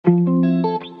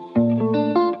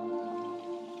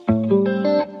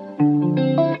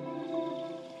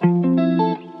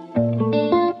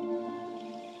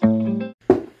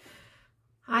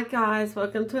guys,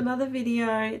 welcome to another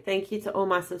video. Thank you to all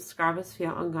my subscribers for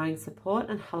your ongoing support,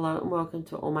 and hello and welcome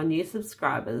to all my new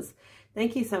subscribers.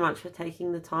 Thank you so much for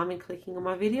taking the time and clicking on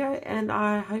my video, and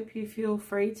I hope you feel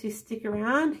free to stick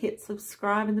around, hit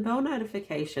subscribe and the bell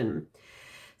notification.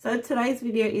 So today's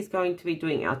video is going to be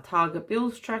doing our target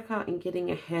bills tracker and getting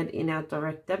ahead in our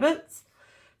direct debits.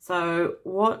 So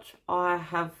what I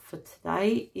have for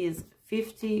today is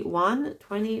 50, 1,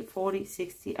 20, 40,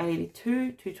 60,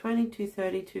 82, 220,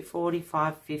 230, 240,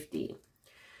 550.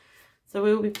 So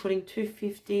we will be putting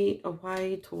 250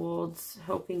 away towards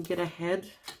helping get ahead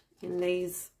in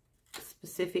these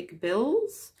specific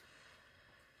bills.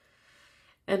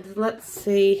 And let's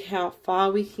see how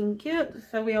far we can get.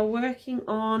 So we are working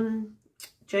on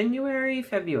January,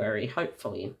 February,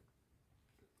 hopefully.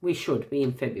 We should be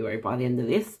in February by the end of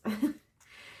this.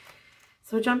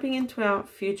 So we're jumping into our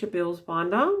future bills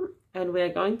binder, and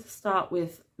we're going to start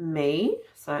with me,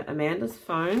 so Amanda's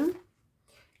phone,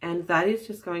 and that is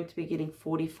just going to be getting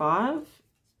 45,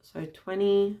 so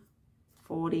 20,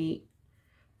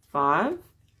 45. So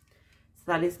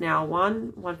that is now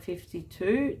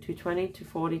 152, 220,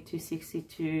 240, 260,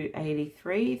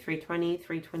 283, 320,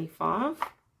 325.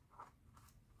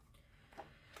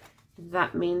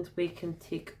 That means we can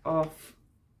tick off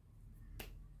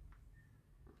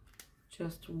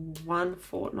just one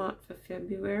fortnight for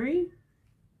February.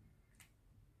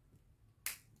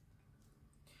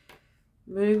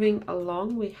 Moving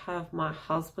along, we have my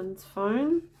husband's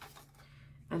phone,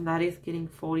 and that is getting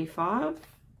 45.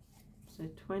 So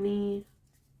 20,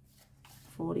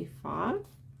 45.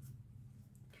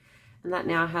 And that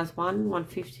now has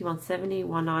 150, 170,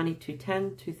 190,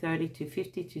 210, 230,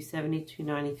 250, 270,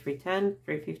 290, 310,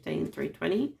 315,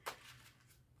 320.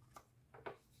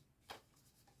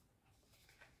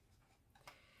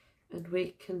 And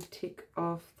we can tick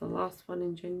off the last one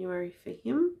in January for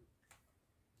him.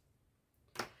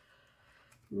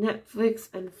 Netflix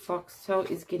and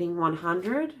Foxtel is getting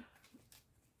 100.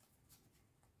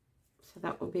 So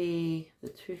that will be the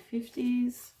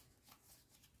 250s,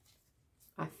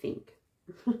 I think.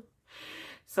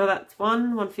 So that's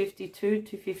 152,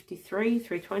 253,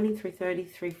 320, 330,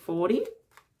 340.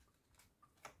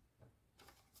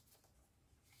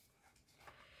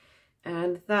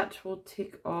 And that will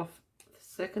tick off the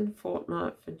second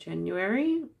fortnight for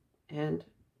January and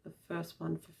the first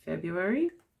one for February.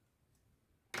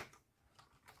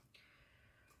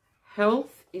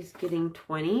 Health is getting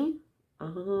 20. I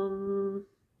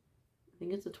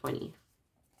think it's a 20.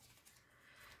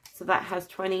 So that has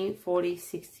 20, 40,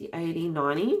 60, 80,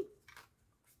 90.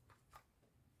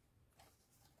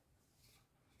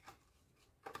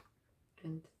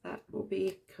 And that will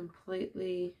be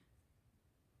completely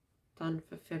done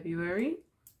for February.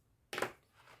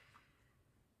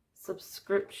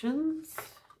 Subscriptions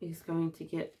is going to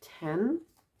get 10,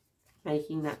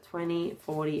 making that 20,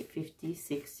 40, 50,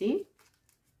 60.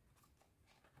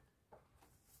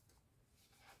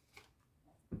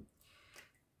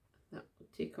 That will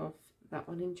tick off that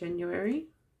one in January.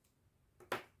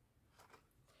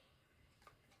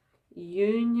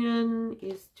 Union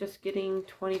is just getting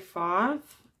 25.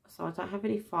 So I don't have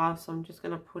any 5, so I'm just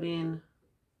going to put in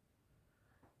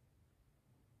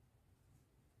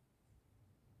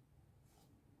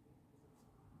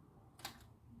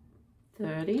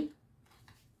 30.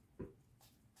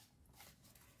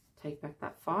 Take back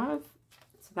that 5.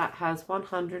 So that has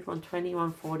 100, 120,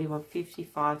 140, 150,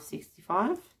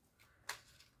 565.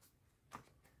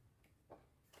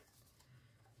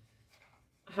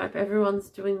 I hope everyone's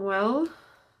doing well. So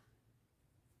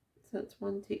that's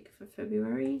one tick for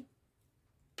February.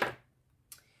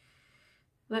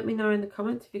 Let me know in the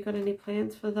comments if you've got any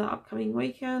plans for the upcoming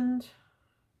weekend.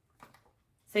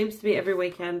 Seems to be every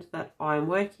weekend that I'm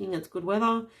working, it's good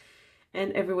weather,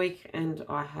 and every weekend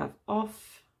I have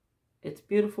off. It's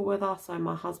beautiful weather, so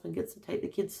my husband gets to take the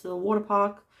kids to the water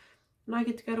park and I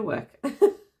get to go to work.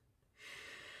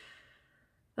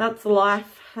 That's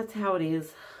life, that's how it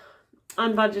is.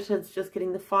 Unbudgeted's just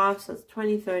getting the 5, so it's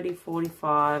 20, 30,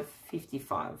 45,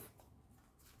 55.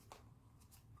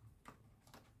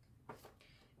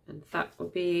 And that will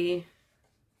be,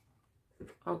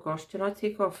 oh gosh, did I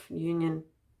tick off Union?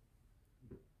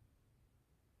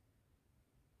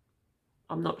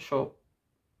 I'm not sure.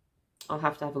 I'll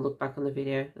have to have a look back on the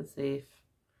video and see if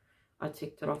I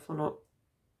ticked it off or not.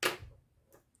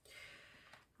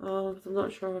 I'm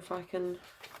not sure if I can.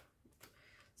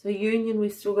 So Union, we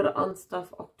still got to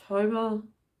unstuff October.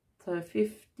 So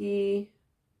 50,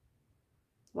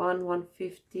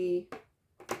 150,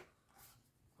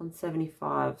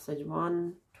 175. So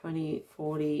 1, 20,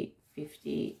 40,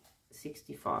 50,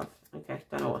 65. Okay,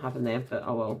 don't know what happened there, but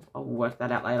oh well, I'll work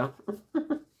that out later.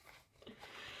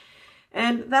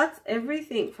 And that's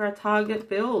everything for our Target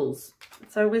bills.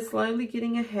 So we're slowly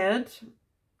getting ahead.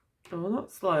 Oh,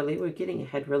 not slowly, we're getting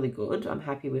ahead really good. I'm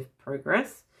happy with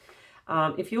progress.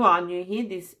 If you are new here,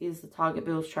 this is the Target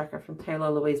Bills Tracker from Taylor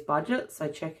Louise Budget. So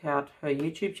check out her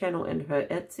YouTube channel and her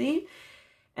Etsy.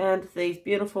 And these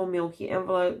beautiful Milky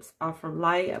envelopes are from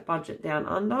Lay at Budget Down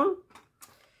Under.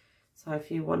 So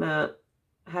if you want to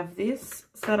have this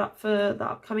set up for the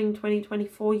upcoming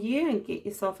 2024 year and get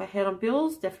yourself ahead on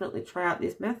bills, definitely try out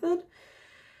this method.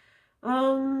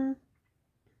 I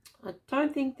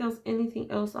don't think there's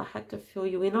anything else I had to fill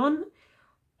you in on.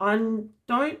 I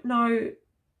don't know,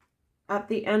 at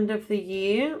the end of the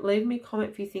year, leave me a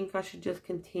comment if you think I should just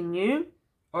continue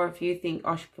or if you think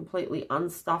I should completely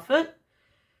unstuff it,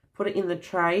 put it in the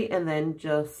tray and then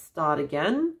just start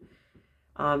again.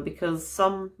 Because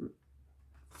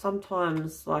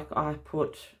sometimes, like, I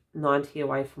put 90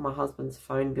 away for my husband's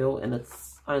phone bill and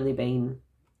it's only been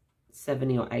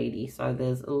 70 or 80. So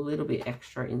there's a little bit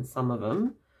extra in some of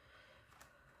them.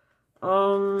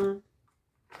 I'm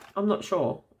not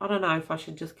sure. I don't know if I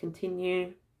should just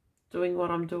continue doing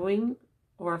what I'm doing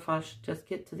or if I should just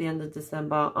get to the end of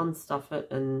December, unstuff it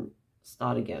and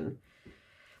start again.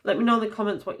 Let me know in the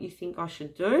comments what you think I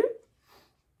should do.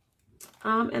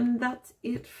 And that's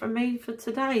it from me for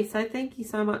today. So thank you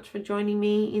so much for joining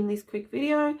me in this quick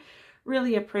video.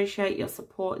 Really appreciate your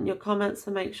support and your comments.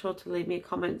 So make sure to leave me a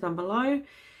comment down below.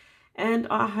 And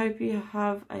I hope you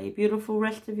have a beautiful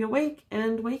rest of your week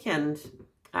and weekend.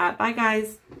 Bye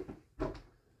guys.